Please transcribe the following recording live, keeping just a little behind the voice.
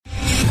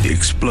The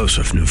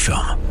explosive new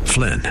film,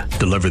 Flynn,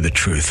 deliver the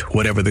truth,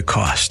 whatever the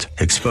cost,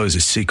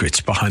 exposes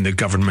secrets behind the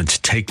government's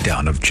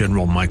takedown of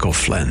General Michael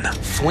Flynn.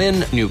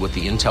 Flynn knew what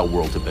the intel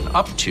world had been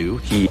up to.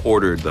 He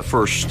ordered the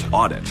first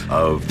audit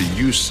of the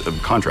use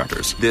of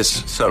contractors.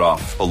 This set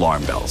off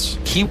alarm bells.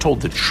 He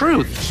told the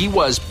truth. He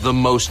was the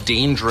most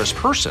dangerous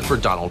person for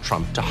Donald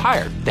Trump to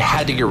hire. They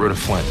had to get rid of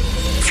Flynn.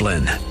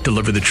 Flynn,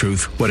 deliver the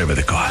truth, whatever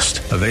the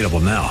cost. Available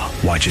now.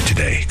 Watch it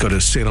today. Go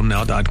to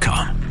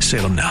salemnow.com.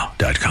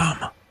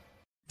 salemnow.com.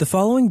 The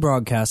following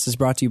broadcast is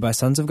brought to you by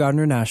Sons of God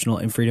International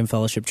and Freedom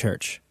Fellowship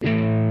Church. Hello,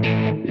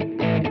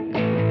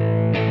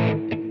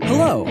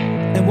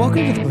 and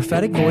welcome to the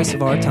prophetic voice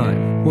of our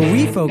time, where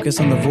we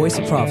focus on the voice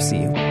of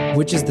prophecy,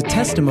 which is the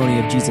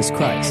testimony of Jesus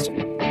Christ.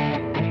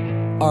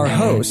 Our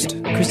host,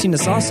 Christina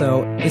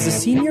Sasso, is a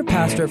senior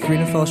pastor at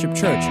Freedom Fellowship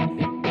Church.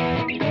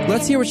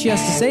 Let's hear what she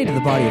has to say to the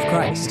body of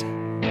Christ.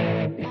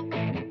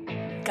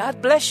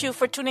 God bless you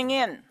for tuning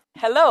in.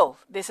 Hello,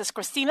 this is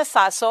Christina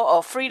Sasso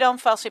of Freedom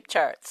Fellowship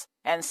Church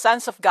and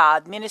Sons of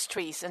God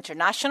Ministries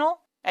International,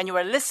 and you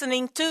are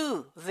listening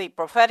to the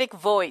prophetic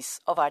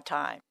voice of our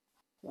time.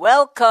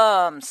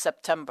 Welcome,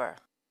 September.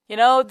 You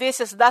know,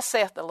 this is thus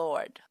saith the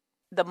Lord.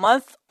 The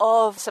month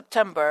of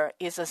September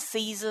is a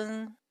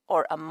season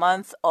or a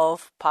month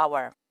of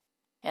power.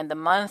 And the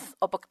month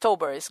of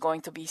October is going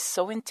to be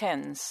so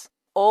intense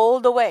all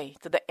the way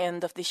to the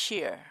end of this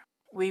year.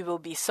 We will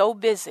be so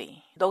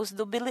busy, those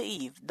who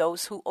believe,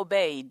 those who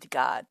obeyed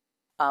God.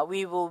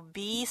 We will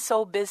be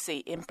so busy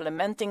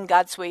implementing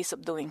God's ways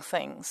of doing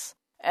things.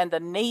 And the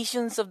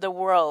nations of the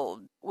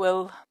world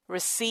will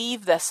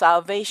receive the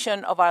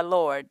salvation of our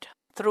Lord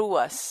through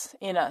us,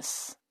 in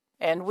us,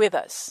 and with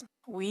us.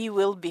 We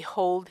will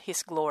behold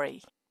His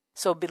glory.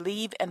 So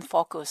believe and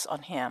focus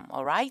on Him,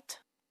 all right?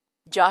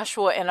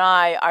 Joshua and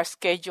I are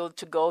scheduled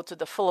to go to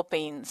the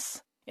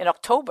Philippines in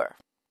October.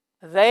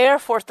 There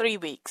for 3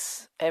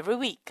 weeks, every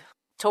week.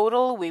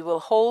 Total, we will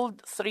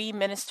hold 3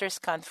 ministers'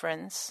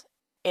 conference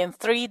in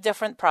 3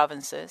 different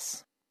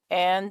provinces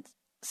and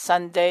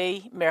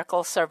Sunday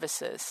miracle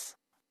services.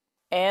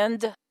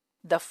 And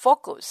the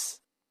focus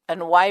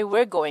and why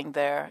we're going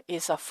there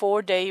is a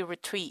 4-day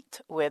retreat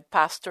with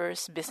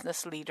pastors,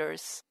 business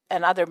leaders,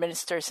 and other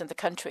ministers in the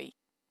country.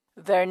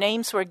 Their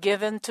names were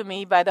given to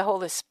me by the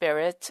Holy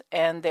Spirit,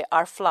 and they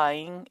are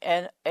flying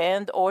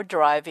and or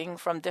driving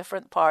from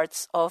different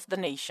parts of the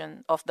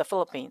nation of the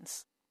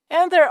Philippines.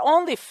 And there are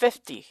only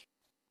 50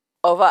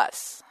 of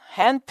us,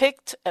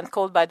 handpicked and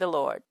called by the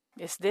Lord.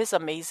 Is this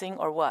amazing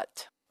or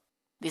what?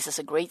 This is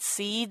a great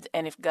seed,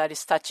 and if God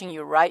is touching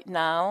you right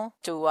now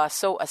to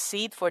sow a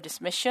seed for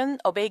this mission,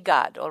 obey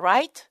God, all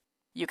right?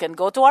 You can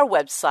go to our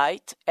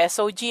website,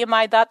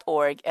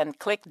 sogmi.org, and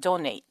click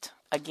Donate.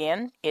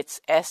 Again, it's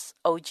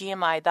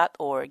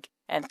sogmi.org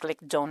and click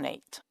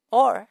Donate.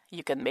 Or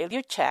you can mail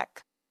your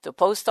check to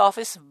Post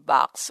Office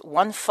Box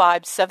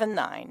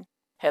 1579,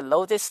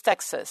 Helotes,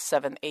 Texas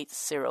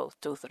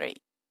 78023.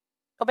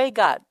 Obey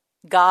God.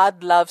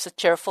 God loves a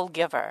cheerful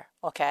giver,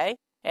 okay?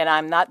 And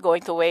I'm not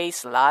going to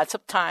waste lots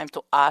of time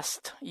to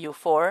ask you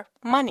for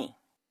money.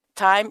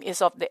 Time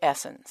is of the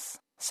essence.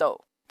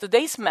 So,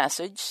 today's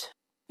message,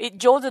 it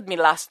jolted me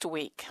last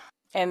week,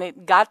 and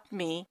it got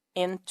me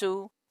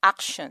into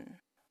action.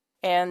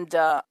 And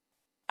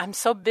I'm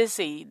so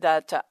busy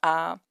that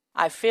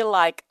I feel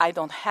like I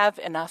don't have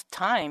enough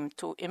time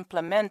to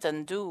implement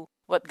and do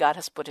what God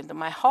has put into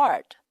my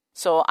heart.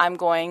 So I'm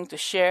going to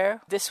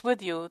share this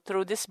with you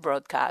through this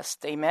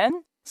broadcast.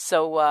 Amen?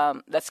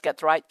 So let's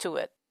get right to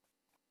it.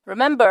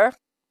 Remember,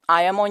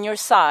 I am on your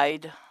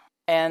side,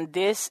 and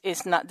this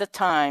is not the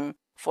time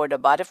for the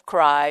body of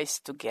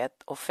Christ to get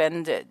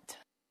offended.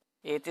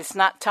 It is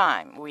not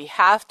time. We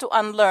have to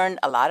unlearn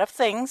a lot of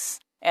things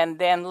and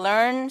then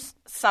learn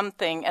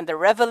something, and the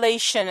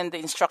revelation and the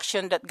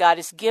instruction that God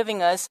is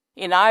giving us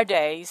in our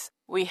days,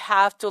 we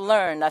have to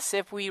learn as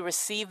if we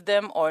receive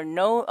them or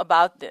know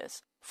about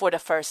this for the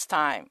first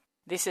time.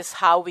 This is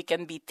how we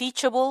can be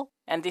teachable,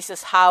 and this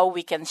is how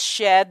we can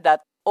shed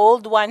that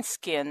old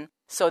wineskin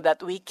so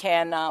that we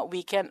can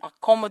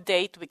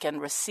accommodate, we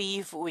can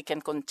receive, we can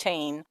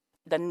contain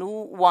the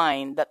new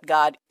wine that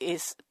God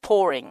is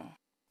pouring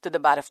to the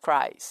body of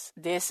Christ.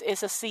 This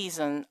is a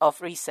season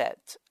of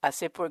reset,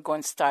 as if we're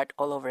going to start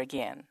all over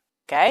again.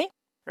 Okay?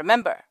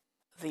 Remember,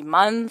 the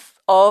month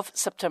of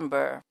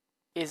September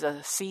is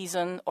a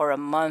season or a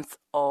month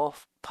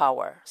of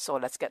power. So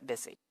let's get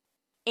busy.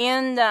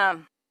 In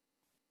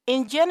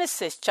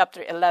Genesis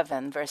chapter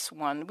 11, verse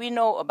 1, we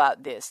know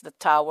about this, the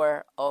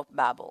Tower of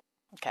Babel.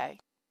 Okay?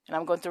 And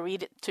I'm going to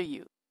read it to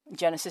you.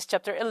 Genesis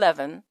chapter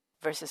 11,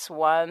 verses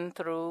 1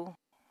 through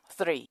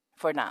 3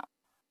 for now.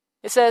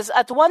 It says,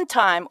 "At one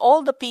time,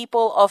 all the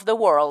people of the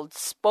world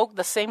spoke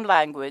the same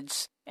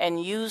language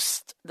and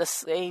used the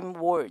same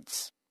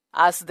words.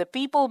 As the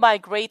people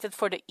migrated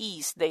for the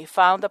east, they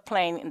found a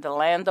plain in the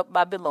land of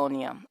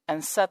Babylonia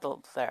and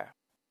settled there.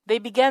 They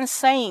began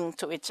saying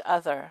to each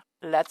other,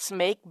 'Let's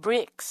make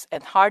bricks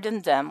and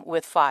harden them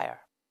with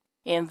fire.'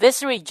 In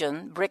this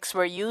region, bricks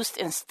were used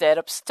instead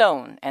of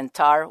stone, and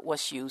tar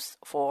was used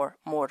for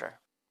mortar."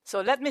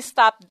 So let me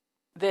stop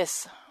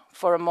this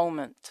for a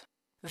moment.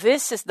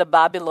 This is the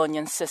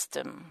Babylonian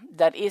system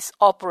that is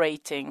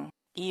operating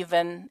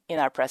even in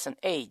our present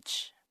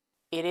age.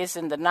 It is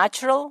in the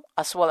natural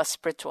as well as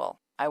spiritual.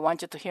 I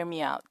want you to hear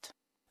me out.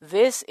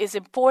 This is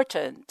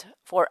important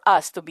for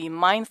us to be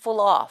mindful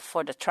of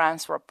for the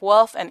transfer of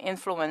wealth and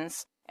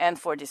influence and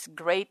for this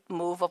great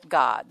move of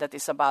God that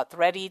is about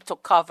ready to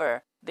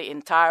cover the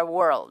entire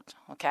world,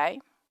 okay?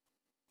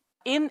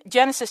 In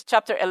Genesis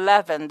chapter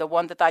 11, the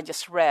one that I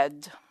just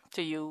read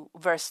to you,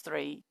 verse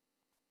 3,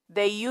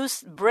 they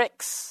used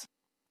bricks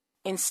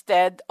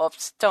instead of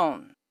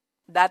stone.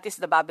 That is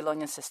the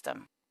Babylonian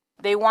system.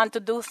 They want to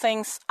do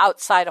things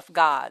outside of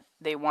God.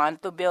 They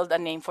want to build a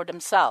name for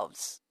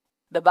themselves.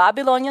 The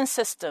Babylonian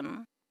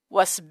system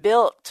was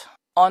built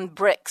on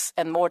bricks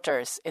and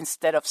mortars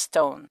instead of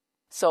stone.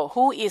 So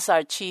who is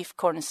our chief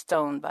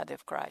cornerstone, body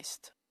of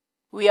Christ?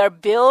 We are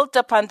built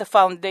upon the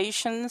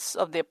foundations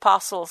of the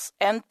apostles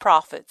and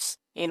prophets,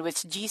 in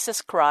which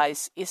Jesus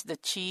Christ is the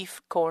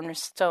chief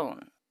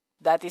cornerstone.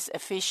 That is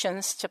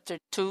Ephesians chapter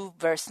 2,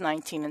 verse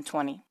 19 and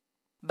 20.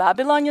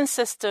 Babylonian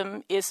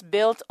system is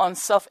built on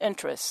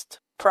self-interest,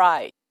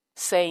 pride,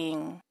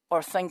 saying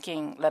or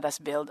thinking, let us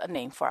build a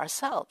name for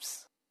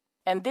ourselves.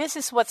 And this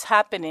is what's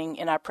happening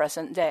in our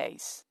present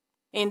days.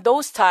 In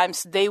those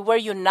times, they were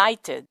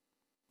united.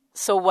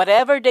 So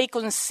whatever they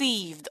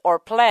conceived or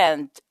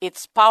planned,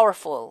 it's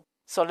powerful.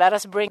 So let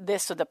us bring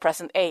this to the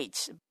present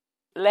age.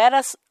 Let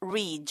us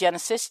read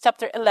Genesis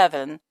chapter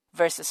 11,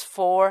 verses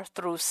 4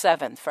 through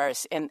 7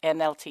 first in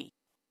NLT.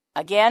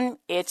 Again,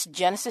 it's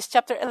Genesis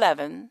chapter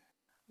 11,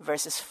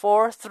 verses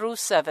 4 through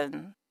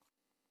 7.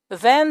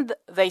 Then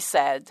they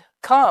said,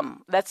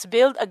 "Come, let's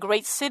build a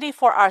great city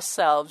for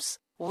ourselves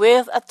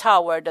with a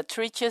tower that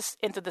reaches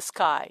into the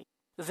sky.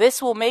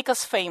 This will make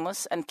us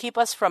famous and keep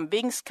us from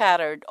being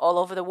scattered all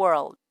over the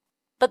world."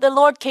 But the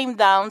Lord came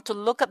down to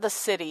look at the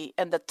city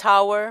and the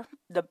tower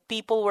the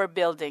people were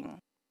building.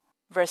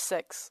 Verse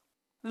 6.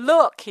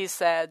 "Look," he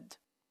said.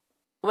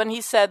 When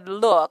he said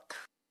look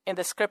in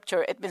the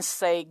scripture, it means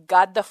say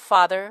God the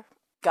Father,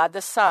 God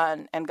the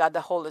Son, and God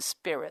the Holy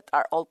Spirit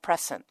are all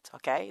present,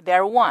 okay?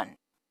 They're one.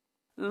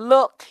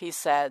 "Look," he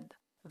said,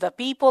 "the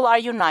people are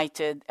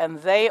united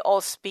and they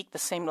all speak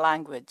the same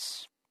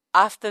language.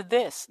 After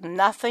this,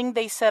 nothing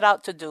they set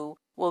out to do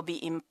will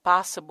be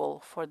impossible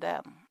for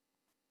them.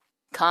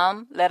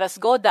 Come, let us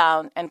go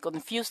down and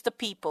confuse the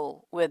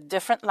people with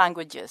different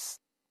languages.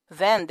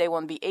 Then they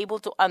won't be able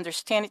to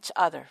understand each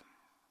other."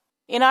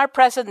 In our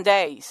present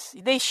days,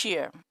 this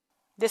year,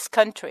 this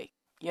country,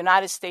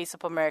 United States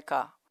of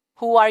America,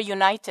 who are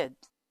united?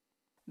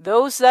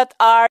 Those that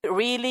are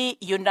really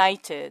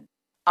united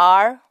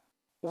are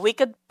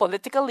wicked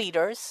political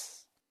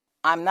leaders.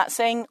 I'm not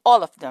saying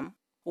all of them.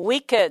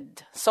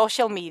 Wicked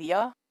social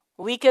media,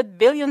 wicked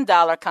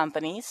billion-dollar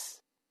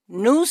companies,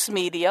 news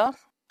media,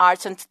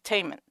 arts and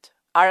entertainment.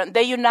 Aren't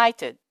they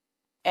united?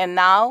 And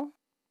now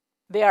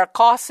they are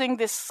causing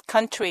this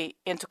country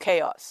into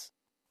chaos.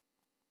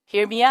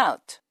 Hear me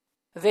out.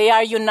 They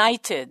are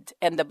united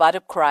and the body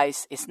of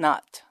Christ is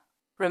not.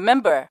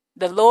 Remember,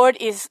 the Lord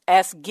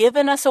has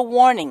given us a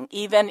warning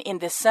even in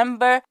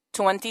December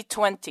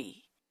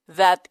 2020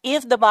 that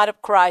if the body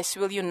of Christ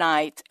will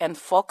unite and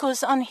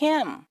focus on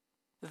Him,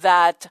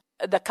 that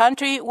the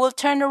country will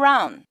turn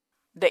around.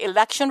 The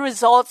election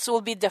results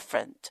will be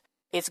different.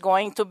 It's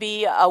going to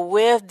be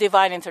with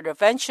divine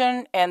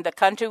intervention and the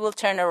country will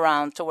turn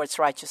around towards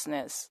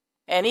righteousness.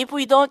 And if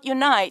we don't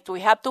unite, we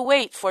have to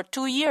wait for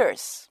 2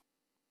 years.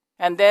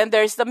 And then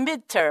there's the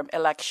midterm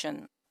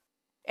election.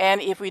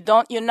 And if we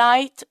don't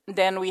unite,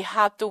 then we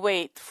have to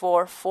wait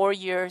for 4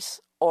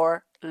 years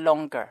or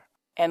longer.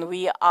 And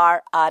we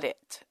are at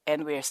it,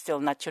 and we're still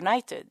not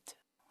united.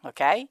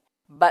 Okay?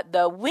 But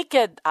the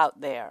wicked out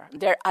there,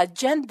 their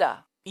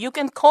agenda, you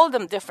can call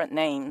them different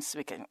names.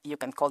 You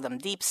can call them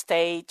deep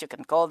state, you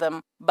can call them,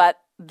 but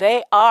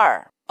they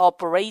are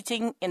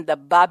operating in the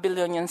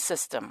Babylonian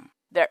system.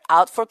 They're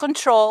out for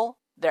control,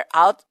 they're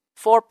out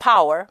for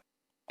power,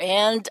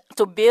 and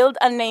to build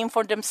a name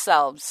for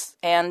themselves.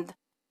 And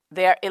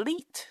they're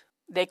elite.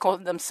 They call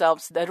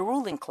themselves the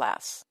ruling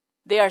class.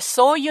 They are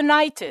so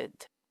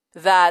united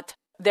that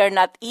they're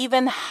not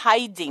even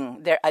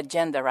hiding their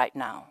agenda right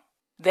now.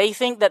 They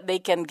think that they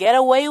can get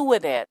away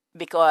with it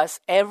because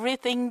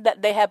everything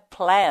that they have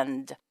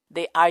planned,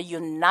 they are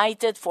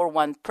united for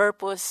one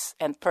purpose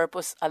and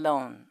purpose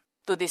alone: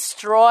 to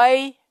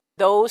destroy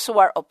those who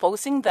are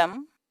opposing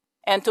them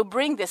and to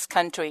bring this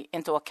country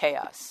into a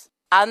chaos.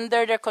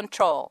 Under their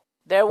control,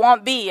 there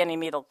won't be any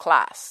middle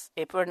class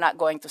if we're not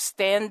going to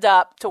stand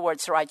up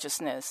towards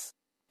righteousness.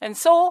 And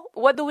so,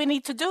 what do we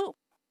need to do?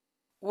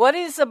 What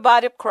is the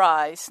body of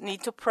Christ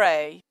need to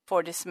pray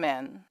for these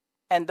men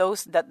and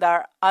those that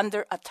are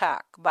under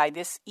attack by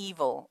these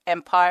evil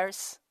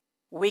empires,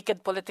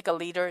 wicked political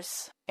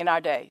leaders in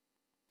our day?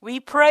 We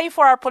pray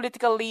for our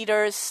political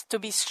leaders to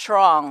be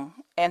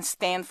strong and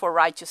stand for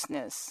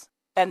righteousness,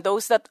 and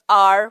those that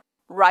are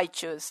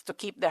righteous to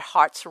keep their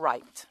hearts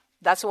right.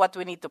 That's what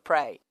we need to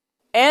pray.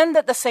 And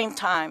at the same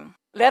time,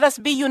 let us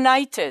be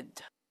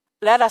united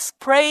let us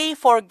pray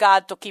for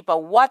God to keep a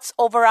watch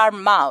over our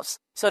mouths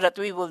so that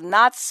we will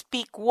not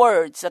speak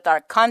words that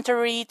are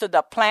contrary to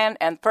the plan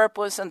and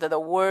purpose and to the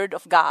word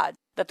of God,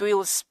 that we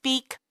will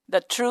speak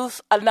the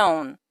truth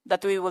alone,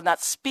 that we will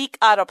not speak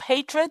out of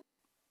hatred,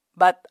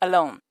 but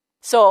alone.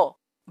 So,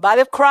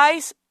 body of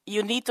Christ,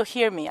 you need to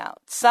hear me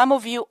out. Some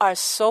of you are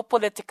so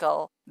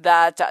political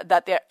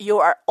that you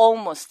are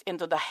almost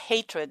into the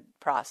hatred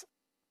process.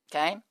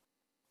 Okay?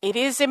 It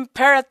is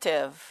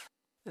imperative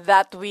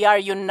that we are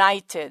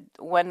united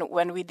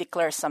when we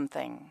declare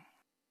something.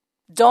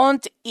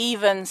 Don't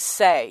even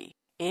say,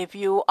 if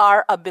you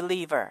are a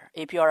believer,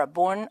 if you are a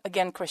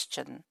born-again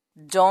Christian,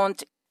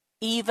 don't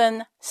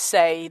even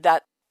say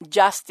that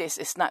justice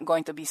is not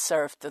going to be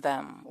served to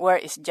them. Where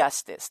is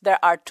justice?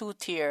 There are 2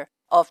 tiers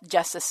of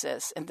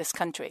justices in this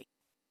country.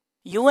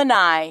 You and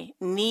I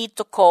need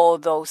to call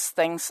those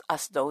things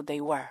as though they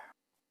were.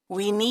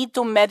 We need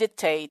to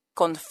meditate,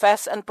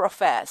 confess, and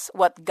profess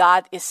what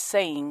God is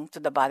saying to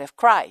the body of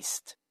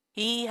Christ.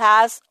 He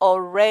has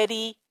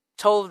already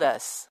told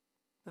us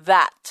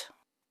that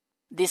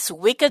this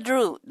wicked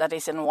root that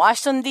is in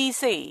Washington,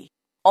 D.C.,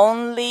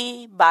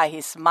 only by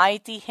His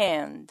mighty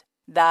hand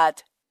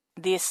that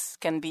this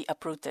can be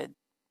uprooted.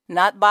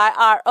 Not by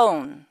our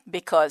own,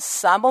 because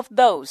some of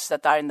those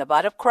that are in the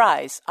body of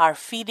Christ are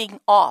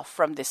feeding off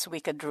from this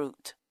wicked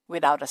root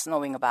without us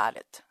knowing about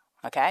it.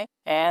 Okay?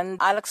 And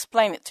I'll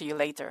explain it to you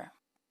later.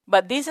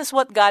 But this is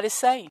what God is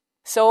saying.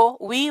 So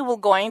we will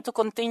going to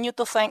continue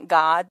to thank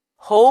God,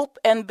 hope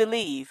and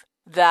believe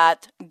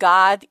that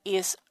God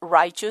is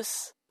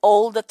righteous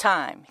all the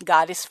time.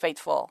 God is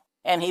faithful.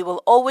 And He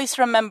will always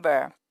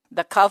remember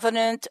the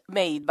covenant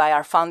made by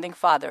our founding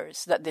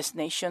fathers that this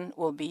nation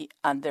will be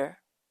under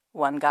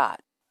one God.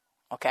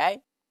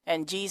 Okay?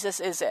 And Jesus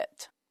is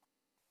it.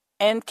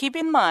 And keep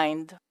in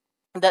mind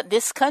that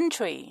this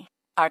country,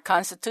 our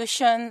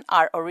Constitution,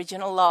 our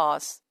original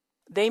laws,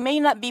 they may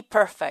not be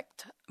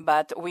perfect,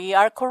 but we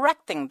are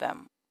correcting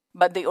them.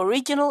 But the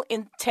original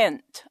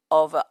intent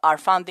of our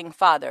founding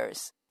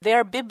fathers, they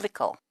are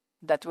biblical,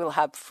 that we'll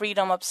have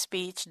freedom of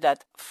speech,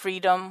 that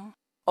freedom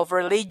of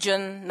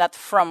religion, not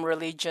from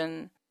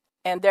religion.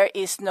 And there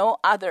is no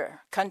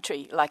other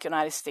country like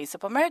United States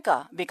of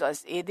America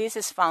because this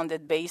is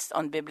founded based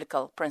on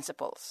biblical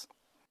principles.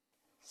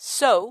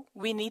 So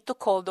we need to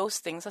call those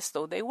things as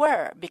though they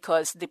were,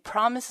 because the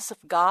promises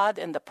of God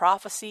and the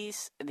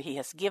prophecies, He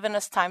has given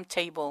us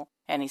timetable,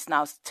 and He's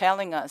now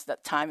telling us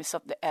that time is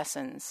of the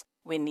essence.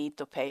 We need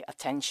to pay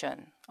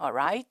attention, all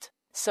right?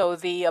 So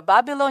the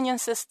Babylonian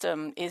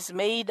system is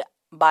made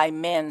by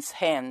men's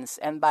hands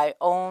and by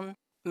own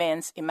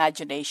men's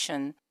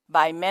imagination,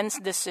 by men's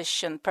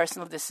decision,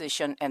 personal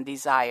decision, and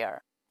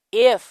desire.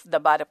 If the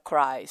body of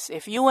Christ,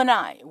 if you and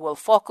I will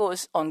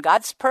focus on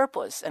God's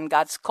purpose and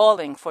God's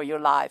calling for your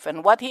life,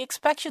 and what He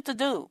expects you to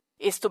do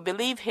is to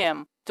believe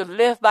Him, to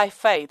live by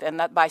faith and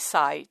not by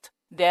sight,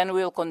 then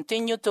we'll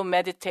continue to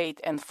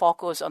meditate and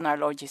focus on our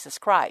Lord Jesus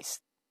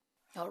Christ.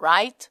 All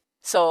right?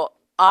 So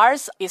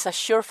ours is a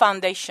sure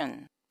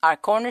foundation. Our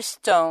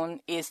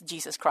cornerstone is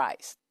Jesus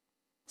Christ.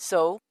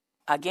 So,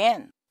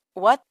 again,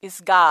 what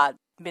is God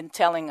been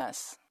telling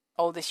us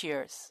all these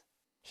years?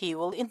 He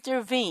will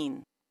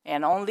intervene,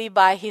 and only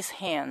by His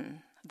hand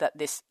that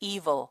this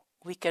evil,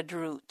 wicked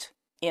root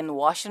in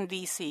Washington,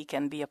 D.C.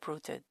 can be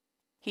uprooted.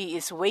 He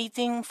is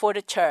waiting for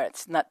the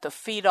church not to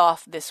feed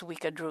off this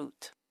wicked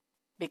root,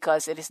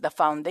 because it is the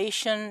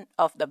foundation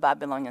of the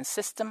Babylonian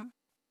system,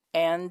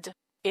 and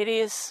it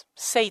is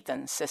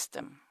Satan's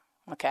system.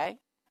 Okay?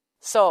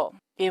 So,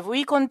 if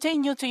we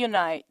continue to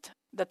unite,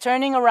 the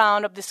turning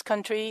around of this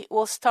country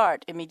will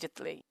start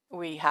immediately.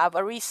 We have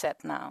a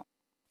reset now,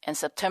 and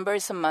September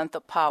is a month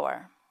of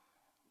power.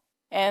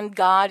 And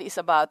God is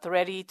about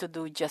ready to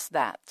do just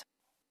that.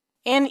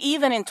 And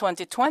even in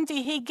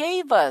 2020, He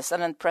gave us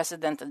an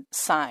unprecedented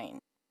sign.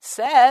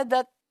 Said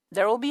that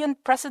there will be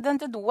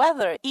unprecedented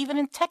weather, even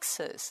in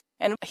Texas.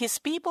 And His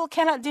people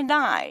cannot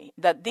deny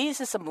that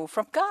this is a move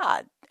from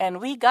God.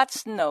 And we got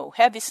snow,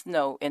 heavy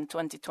snow in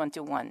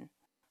 2021.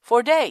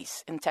 4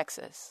 days in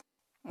Texas.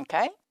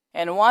 Okay?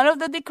 And one of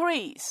the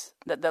decrees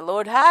that the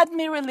Lord had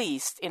me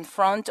released in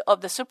front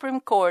of the Supreme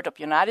Court of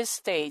United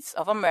States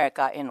of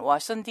America in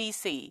Washington,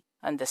 D.C.,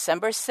 on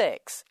December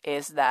 6th,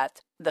 is that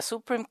the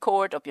Supreme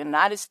Court of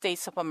United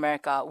States of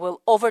America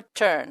will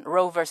overturn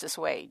Roe versus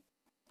Wade.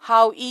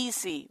 How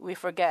easy we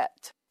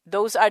forget.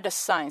 Those are the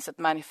signs that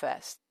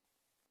manifest.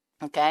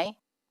 Okay?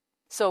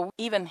 So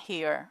even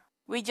here,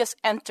 we just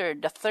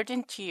entered the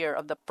 13th year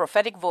of the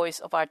prophetic voice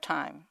of our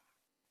time.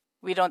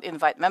 We don't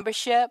invite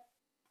membership.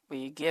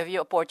 We give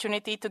you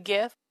opportunity to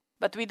give,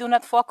 but we do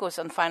not focus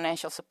on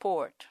financial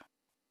support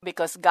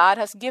because God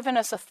has given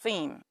us a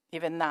theme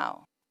even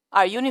now.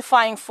 Our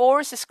unifying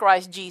force is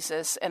Christ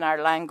Jesus, and our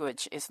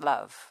language is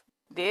love.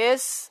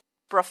 This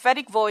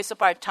prophetic voice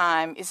of our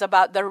time is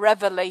about the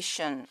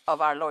revelation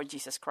of our Lord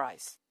Jesus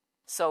Christ.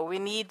 So we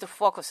need to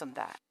focus on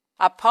that.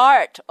 A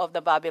part of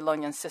the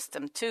Babylonian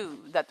system,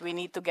 too, that we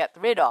need to get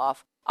rid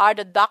of are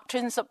the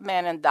doctrines of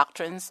men and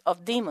doctrines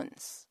of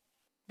demons.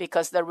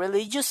 Because the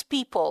religious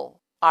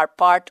people are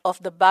part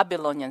of the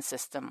Babylonian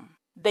system.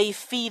 They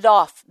feed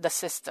off the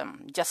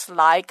system, just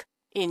like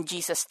in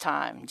Jesus'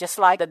 time, just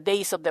like the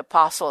days of the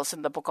apostles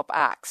in the book of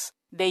Acts.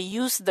 They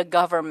used the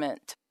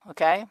government,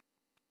 okay?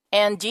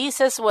 And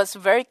Jesus was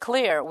very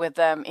clear with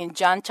them in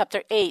John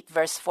chapter 8,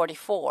 verse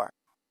 44,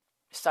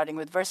 starting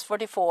with verse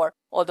 44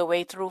 all the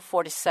way through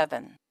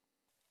 47.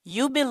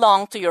 You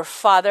belong to your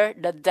father,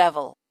 the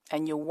devil,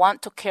 and you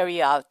want to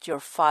carry out your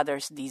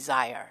father's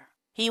desire.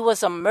 He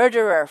was a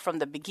murderer from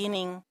the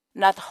beginning,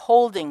 not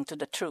holding to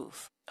the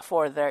truth,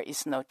 for there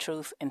is no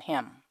truth in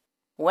him.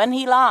 When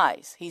he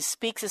lies, he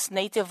speaks his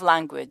native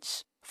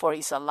language, for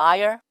he's a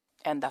liar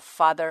and the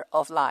father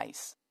of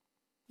lies.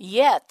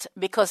 Yet,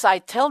 because I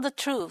tell the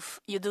truth,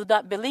 you do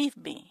not believe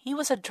me. He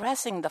was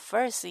addressing the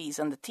Pharisees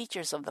and the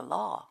teachers of the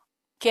law.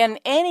 Can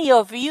any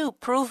of you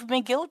prove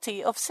me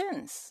guilty of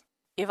sins?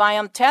 If I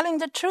am telling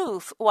the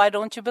truth, why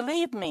don't you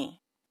believe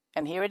me?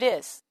 And here it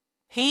is.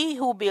 He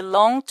who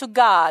belongs to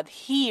God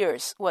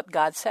hears what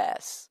God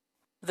says.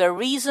 The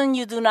reason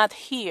you do not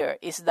hear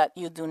is that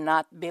you do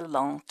not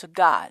belong to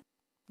God.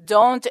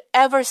 Don't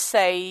ever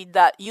say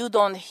that you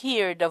don't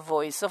hear the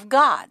voice of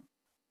God.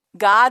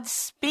 God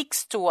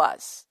speaks to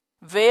us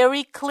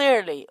very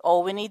clearly.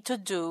 All we need to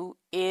do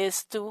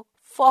is to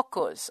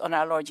focus on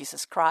our Lord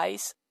Jesus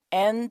Christ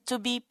and to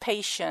be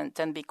patient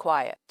and be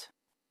quiet.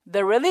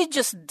 The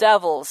religious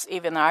devils,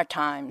 even our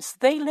times,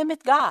 they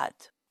limit God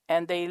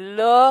and they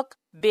look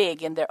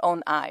big in their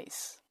own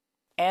eyes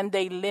and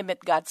they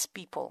limit God's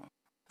people.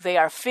 They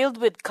are filled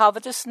with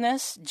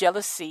covetousness,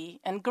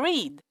 jealousy, and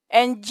greed.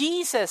 And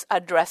Jesus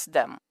addressed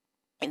them,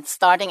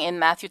 starting in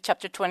Matthew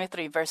chapter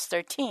 23, verse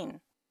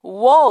 13.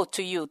 Woe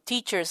to you,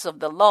 teachers of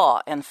the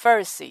law and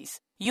Pharisees,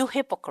 you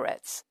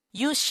hypocrites!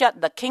 You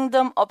shut the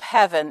kingdom of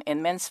heaven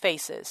in men's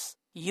faces.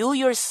 You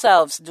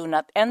yourselves do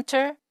not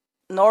enter,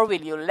 nor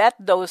will you let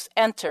those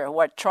enter who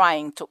are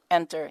trying to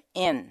enter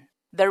in.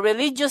 The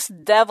religious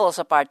devils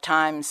of our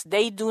times,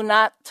 they do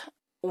not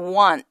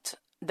want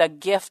the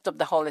gift of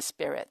the Holy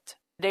Spirit.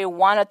 They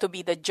wanted to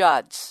be the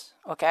judge,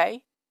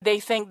 okay? They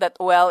think that,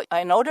 well,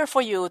 in order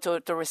for you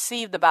to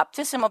receive the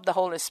baptism of the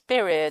Holy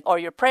Spirit or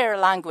your prayer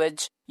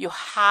language, you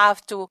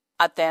have to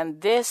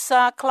attend these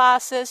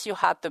classes, you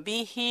have to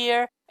be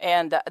here,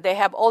 and they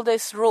have all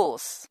these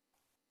rules.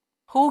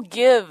 Who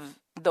give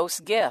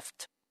those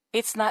gifts?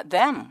 It's not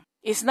them.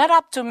 It's not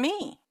up to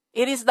me.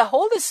 It is the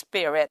Holy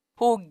Spirit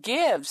who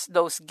gives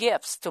those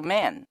gifts to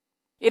men.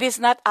 It is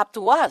not up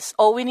to us.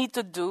 All we need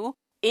to do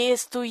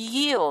is to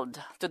yield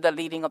to the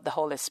leading of the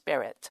Holy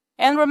Spirit.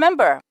 And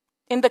remember,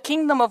 in the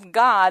kingdom of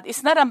God,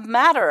 it's not a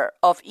matter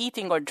of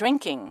eating or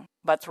drinking,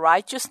 but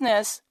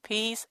righteousness,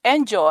 peace,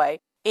 and joy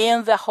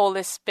in the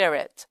Holy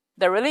Spirit.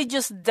 The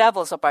religious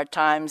devils of our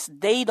times,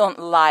 they don't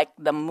like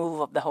the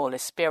move of the Holy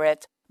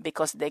Spirit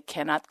because they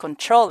cannot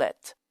control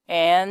it.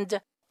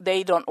 And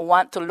they don't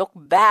want to look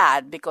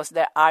bad because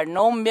there are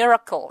no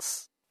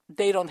miracles.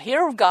 They don't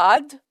hear of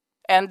God,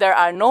 and there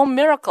are no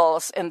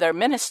miracles in their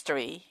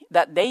ministry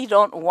that they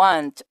don't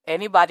want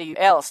anybody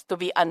else to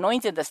be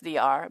anointed as they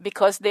are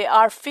because they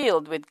are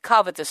filled with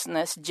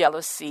covetousness,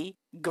 jealousy,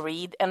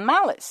 greed, and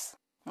malice.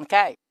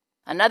 Okay.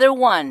 Another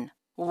one.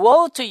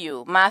 Woe to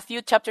you,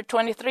 Matthew chapter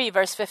 23,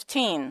 verse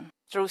 15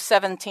 through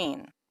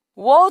 17.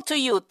 Woe to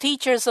you,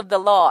 teachers of the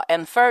law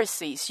and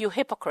Pharisees, you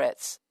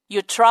hypocrites!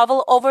 You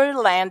travel over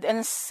land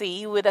and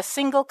sea with a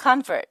single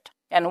convert,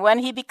 and when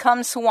he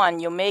becomes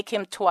one, you make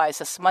him twice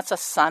as much a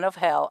son of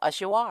hell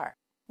as you are.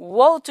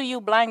 Woe to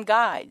you, blind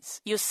guides!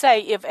 You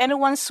say, if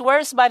anyone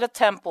swears by the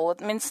temple,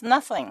 it means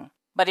nothing.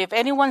 But if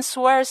anyone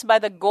swears by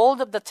the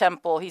gold of the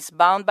temple, he is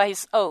bound by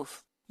his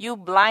oath. You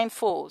blind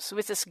fools,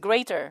 which is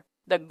greater,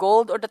 the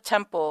gold or the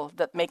temple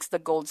that makes the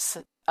gold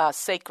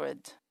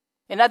sacred?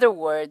 In other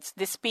words,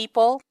 these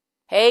people,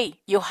 hey,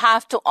 you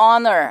have to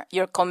honor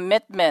your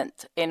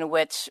commitment in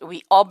which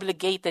we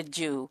obligated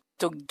you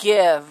to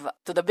give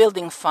to the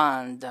building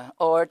fund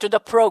or to the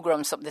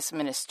programs of this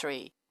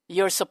ministry.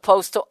 You're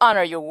supposed to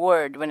honor your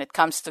word when it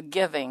comes to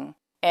giving.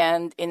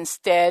 And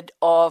instead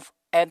of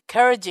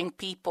encouraging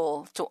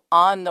people to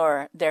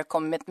honor their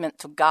commitment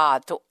to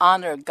God, to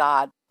honor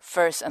God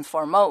first and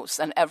foremost,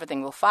 and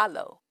everything will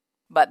follow.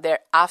 But they're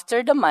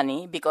after the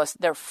money because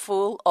they're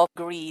full of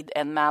greed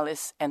and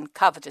malice and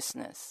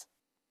covetousness.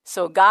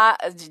 So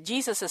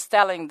Jesus is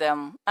telling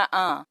them,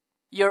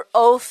 your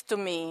oath to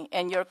me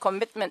and your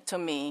commitment to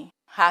me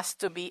has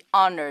to be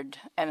honored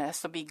and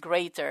has to be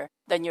greater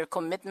than your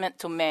commitment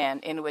to man,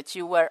 in which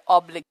you were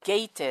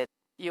obligated.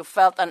 You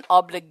felt an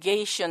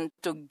obligation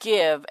to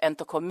give and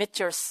to commit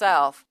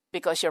yourself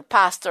because your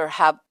pastor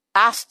have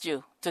asked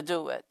you to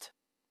do it.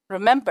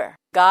 Remember,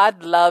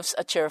 God loves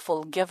a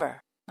cheerful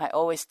giver. I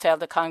always tell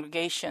the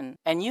congregation,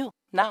 and you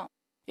now,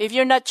 if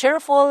you're not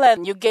cheerful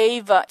and you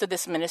gave to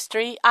this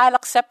ministry, I'll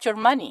accept your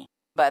money.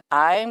 But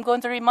I'm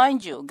going to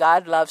remind you,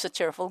 God loves a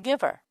cheerful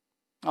giver.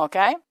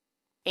 Okay?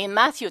 In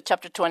Matthew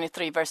chapter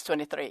 23, verse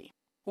 23,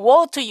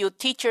 woe to you,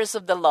 teachers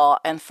of the law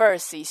and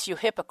Pharisees, you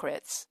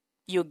hypocrites!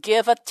 You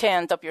give a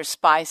tenth of your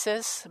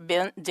spices,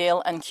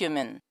 dill, and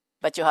cumin,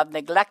 but you have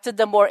neglected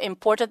the more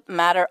important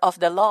matter of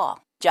the law,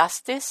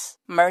 justice,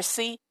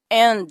 mercy,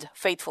 and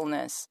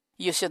faithfulness.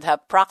 You should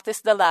have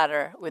practiced the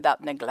latter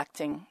without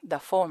neglecting the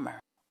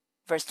former.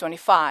 Verse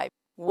 25,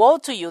 Woe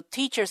to you,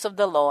 teachers of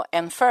the law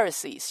and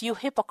Pharisees, you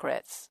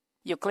hypocrites!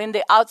 You clean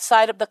the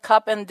outside of the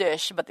cup and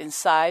dish, but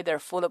inside they're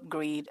full of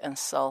greed and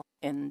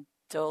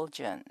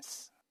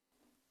self-indulgence.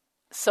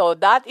 So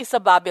that is a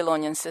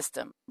Babylonian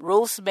system.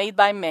 Rules made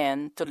by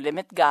men to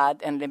limit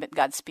God and limit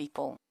God's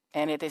people.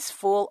 And it is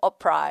full of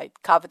pride,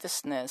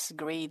 covetousness,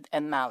 greed,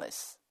 and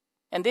malice.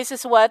 And this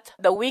is what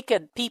the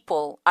wicked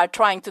people are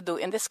trying to do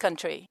in this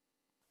country.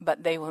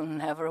 But they will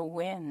never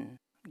win.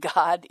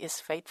 God is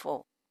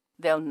faithful.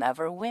 They'll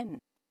never win.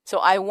 So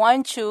I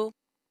want you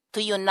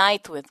to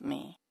unite with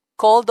me.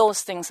 Call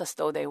those things as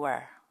though they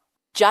were.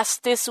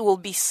 Justice will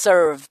be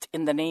served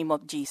in the name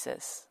of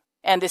Jesus.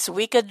 And this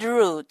wicked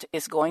root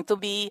is going to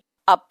be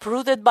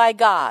uprooted by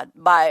God,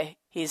 by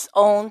His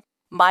own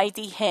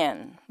mighty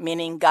hand,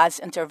 meaning God's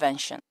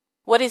intervention.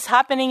 What is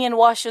happening in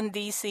Washington,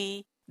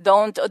 D.C.,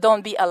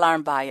 don't be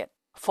alarmed by it.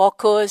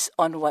 Focus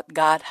on what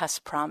God has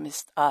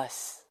promised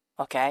us,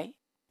 okay?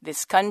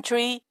 This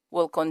country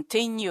will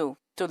continue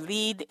to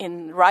lead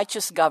in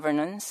righteous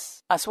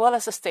governance, as well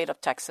as the state of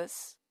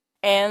Texas.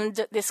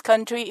 And this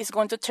country is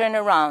going to turn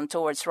around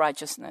towards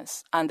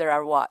righteousness under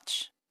our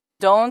watch.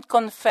 Don't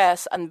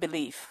confess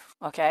unbelief,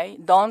 okay?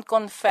 Don't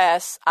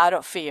confess out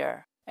of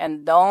fear.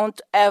 And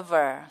don't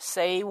ever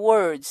say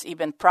words,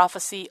 even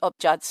prophecy of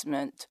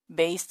judgment,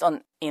 based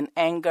in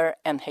anger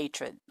and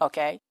hatred,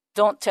 okay?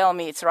 Don't tell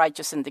me it's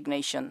righteous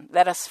indignation.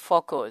 Let us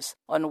focus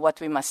on what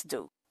we must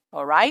do,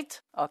 all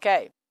right?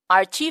 Okay.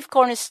 Our chief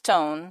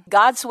cornerstone,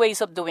 God's ways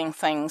of doing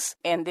things,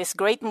 in this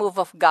great move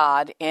of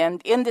God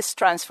and in this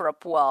transfer of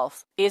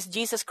wealth is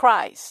Jesus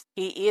Christ.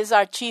 He is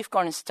our chief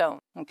cornerstone,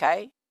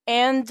 okay?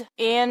 And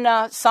in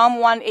Psalm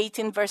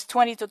 118, verse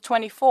 20 to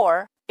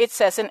 24, it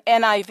says in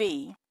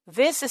NIV,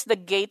 This is the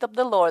gate of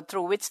the Lord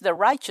through which the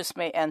righteous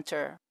may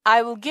enter.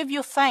 I will give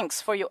you thanks,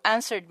 for you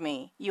answered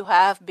me. You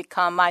have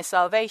become my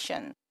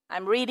salvation.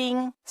 I'm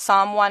reading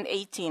Psalm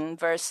 118,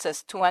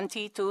 verses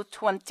 20 to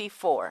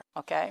 24,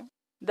 okay?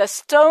 The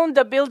stone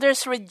the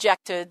builders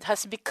rejected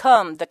has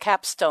become the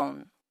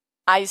capstone.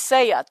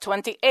 Isaiah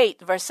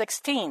 28, verse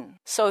 16.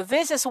 So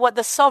this is what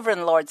the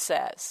sovereign Lord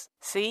says.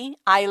 See,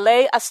 I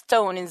lay a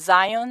stone in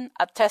Zion,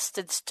 a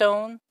tested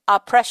stone, a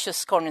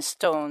precious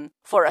cornerstone,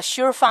 for a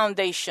sure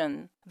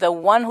foundation. The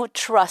one who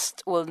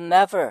trusts will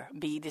never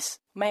be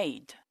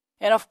dismayed.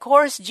 And of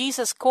course,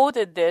 Jesus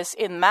quoted this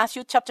in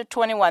Matthew chapter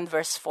 21,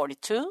 verse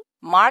 42,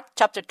 Mark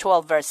chapter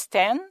 12, verse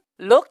 10,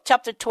 Luke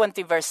chapter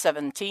 20, verse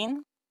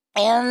 17,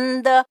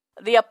 and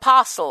the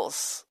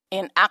apostles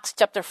in Acts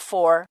chapter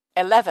 4,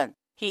 11.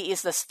 He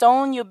is the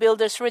stone you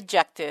builders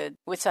rejected,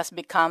 which has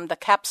become the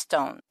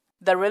capstone.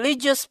 The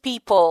religious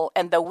people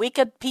and the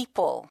wicked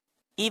people,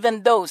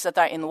 even those that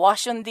are in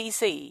Washington,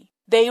 D.C.,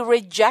 they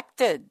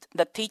rejected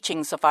the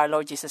teachings of our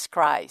Lord Jesus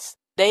Christ.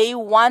 They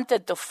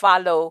wanted to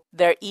follow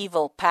their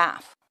evil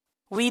path.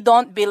 We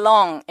don't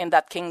belong in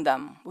that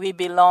kingdom. We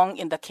belong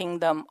in the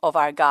kingdom of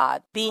our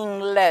God, being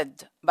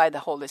led by the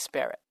Holy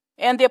Spirit.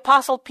 And the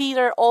Apostle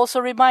Peter also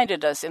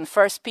reminded us in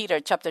 1 Peter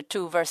chapter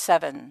 2, verse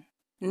 7.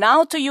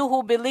 Now to you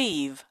who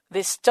believe,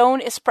 this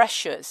stone is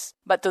precious,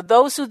 but to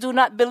those who do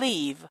not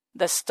believe,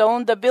 the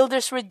stone the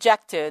builders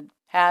rejected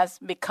has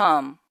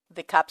become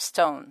the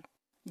capstone.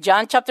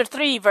 John chapter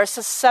 3,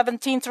 verses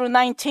 17 through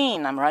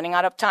 19. I'm running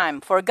out of time.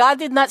 For God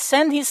did not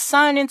send His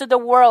Son into the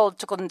world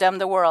to condemn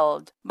the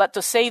world, but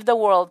to save the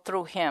world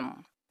through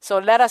Him. So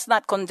let us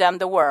not condemn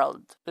the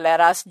world. Let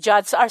us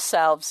judge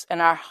ourselves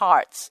and our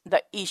hearts,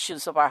 the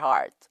issues of our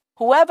heart.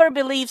 Whoever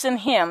believes in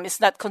Him is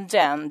not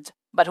condemned,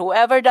 but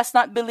whoever does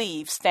not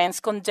believe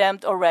stands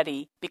condemned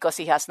already, because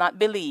he has not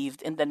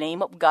believed in the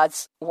name of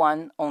God's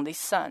one only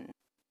Son.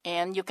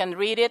 And you can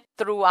read it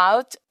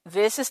throughout.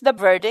 This is the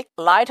verdict.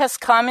 Light has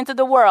come into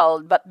the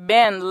world, but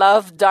men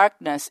love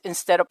darkness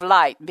instead of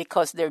light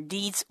because their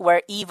deeds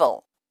were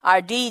evil. Our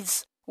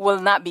deeds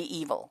will not be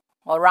evil.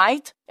 All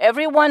right?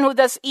 Everyone who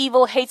does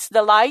evil hates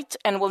the light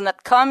and will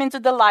not come into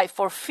the light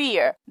for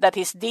fear that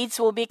his deeds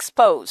will be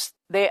exposed.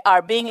 They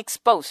are being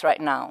exposed right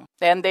now,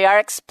 and they are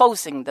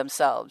exposing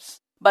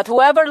themselves. But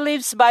whoever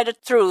lives by the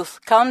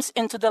truth comes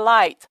into the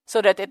light,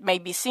 so that it may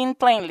be seen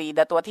plainly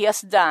that what he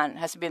has done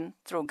has been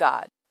through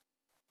God.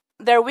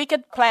 Their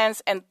wicked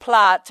plans and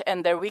plot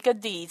and their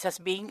wicked deeds has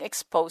been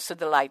exposed to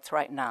the light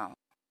right now.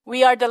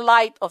 We are the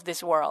light of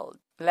this world.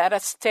 Let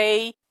us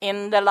stay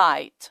in the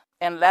light,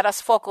 and let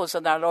us focus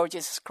on our Lord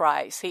Jesus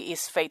Christ. He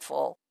is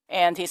faithful,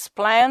 and His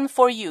plan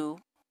for you,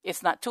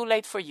 it's not too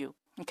late for you,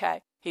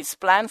 okay? His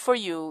plan for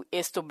you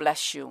is to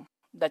bless you,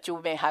 that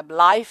you may have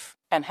life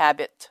and have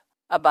it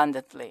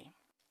abundantly.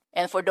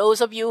 And for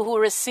those of you who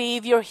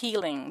receive your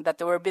healing,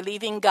 that were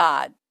believing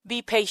God,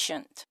 be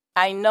patient.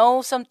 I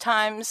know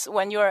sometimes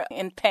when you're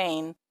in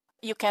pain,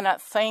 you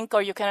cannot think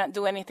or you cannot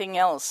do anything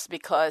else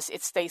because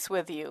it stays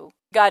with you.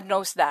 God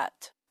knows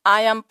that.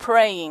 I am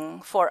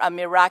praying for a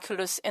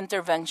miraculous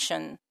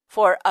intervention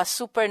for a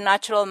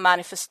supernatural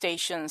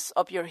manifestations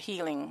of your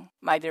healing,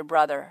 my dear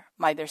brother,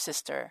 my dear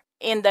sister.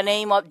 In the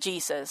name of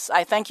Jesus,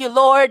 I thank you,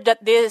 Lord,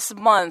 that this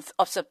month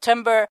of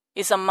September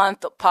is a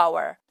month of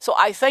power. So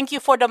I thank you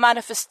for the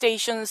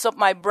manifestations of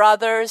my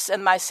brothers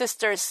and my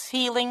sisters'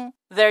 healing,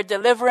 their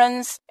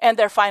deliverance, and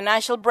their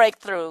financial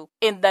breakthrough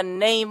in the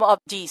name of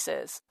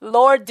Jesus.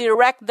 Lord,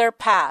 direct their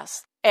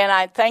paths. And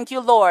I thank you,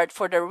 Lord,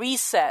 for the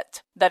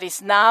reset that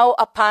is now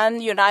upon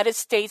the United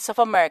States of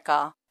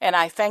America. And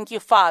I thank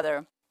you,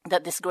 Father,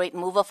 that this great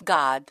move of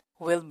God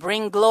will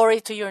bring glory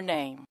to your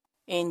name.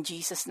 In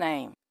Jesus'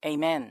 name,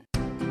 amen.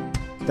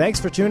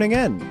 Thanks for tuning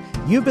in.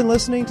 You've been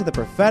listening to the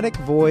prophetic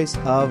voice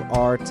of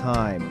our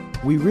time.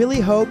 We really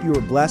hope you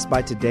were blessed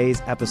by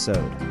today's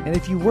episode. And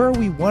if you were,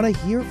 we want to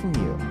hear from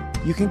you.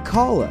 You can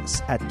call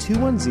us at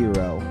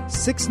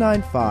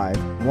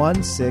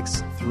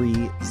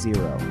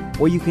 210-695-1630.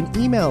 Or you can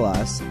email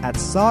us at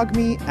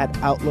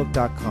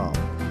sogmi@outlook.com.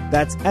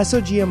 That's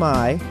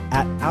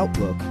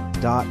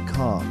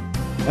SOGMI@outlook.com.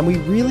 And we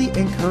really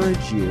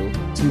encourage you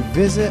to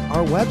visit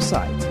our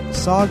website,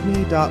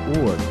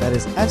 sogmi.org. That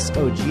is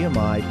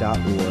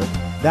SOGMI.org.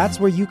 That's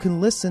where you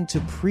can listen to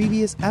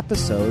previous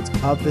episodes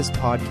of this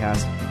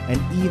podcast and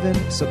even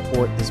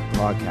support this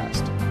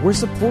podcast. We're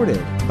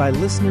supported by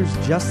listeners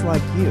just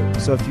like you.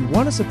 So if you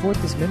want to support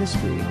this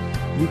ministry,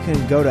 you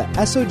can go to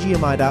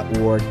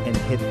SOGMI.org and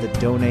hit the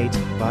donate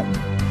button.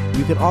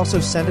 You can also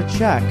send a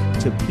check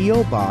to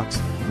P.O. Box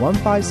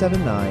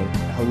 1579,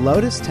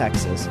 Helotes,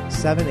 Texas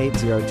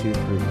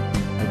 78023.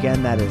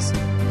 Again, that is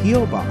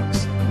P.O.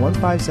 Box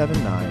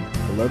 1579,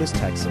 Helotes,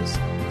 Texas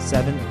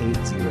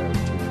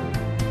 78023.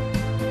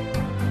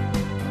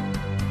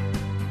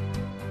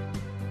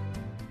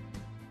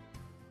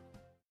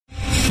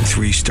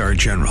 Three-star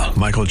General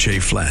Michael J.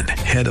 Flynn,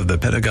 head of the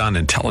Pentagon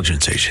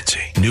Intelligence Agency,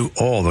 knew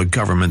all the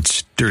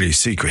government's dirty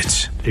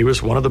secrets. He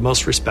was one of the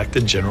most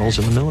respected generals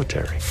in the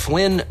military.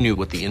 Flynn knew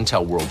what the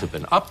intel world had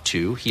been up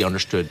to. He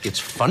understood its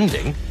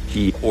funding.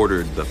 He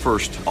ordered the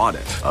first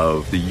audit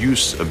of the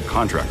use of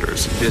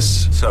contractors.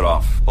 This set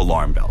off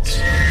alarm bells.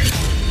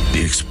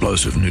 The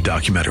explosive new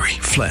documentary,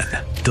 Flynn,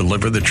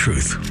 Deliver the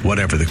Truth,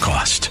 Whatever the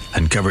Cost,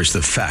 uncovers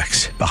the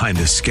facts behind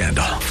this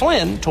scandal.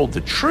 Flynn told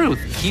the truth.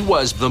 He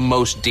was the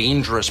most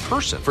dangerous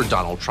person for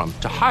Donald Trump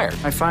to hire.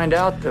 I find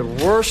out the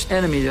worst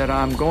enemy that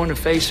I'm going to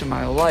face in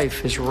my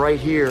life is right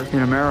here in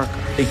America.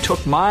 They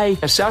took my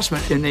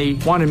assessment and they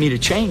wanted me to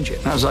change it.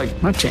 And I was like,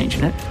 I'm not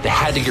changing it. They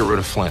had to get rid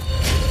of Flynn.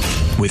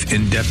 With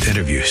in-depth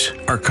interviews,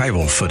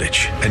 archival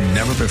footage, and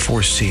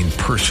never-before-seen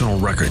personal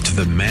records of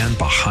the man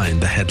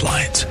behind the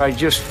headlines. I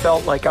just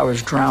felt like I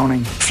was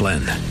drowning.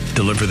 Flynn,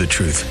 Deliver the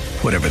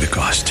Truth, Whatever the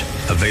Cost.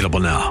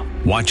 Available now.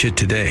 Watch it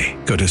today.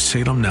 Go to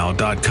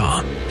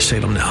salemnow.com.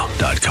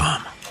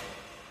 salemnow.com.